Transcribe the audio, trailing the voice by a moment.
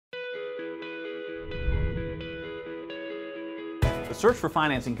The search for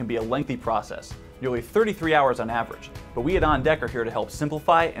financing can be a lengthy process, nearly 33 hours on average, but we at OnDeck are here to help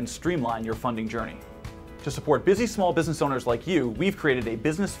simplify and streamline your funding journey. To support busy small business owners like you, we've created a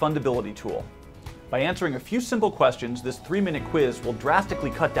business fundability tool. By answering a few simple questions, this 3-minute quiz will drastically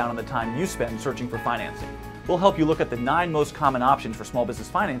cut down on the time you spend searching for financing. We'll help you look at the 9 most common options for small business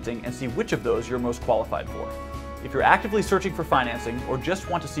financing and see which of those you're most qualified for. If you're actively searching for financing or just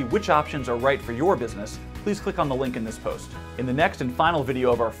want to see which options are right for your business, please click on the link in this post. In the next and final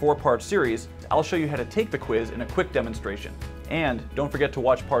video of our 4-part series, I'll show you how to take the quiz in a quick demonstration. And don't forget to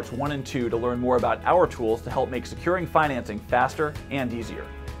watch parts 1 and 2 to learn more about our tools to help make securing financing faster and easier.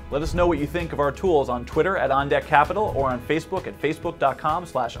 Let us know what you think of our tools on Twitter at OnDeck Capital or on Facebook at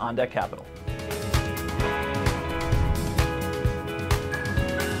facebook.com/OnDeckCapital.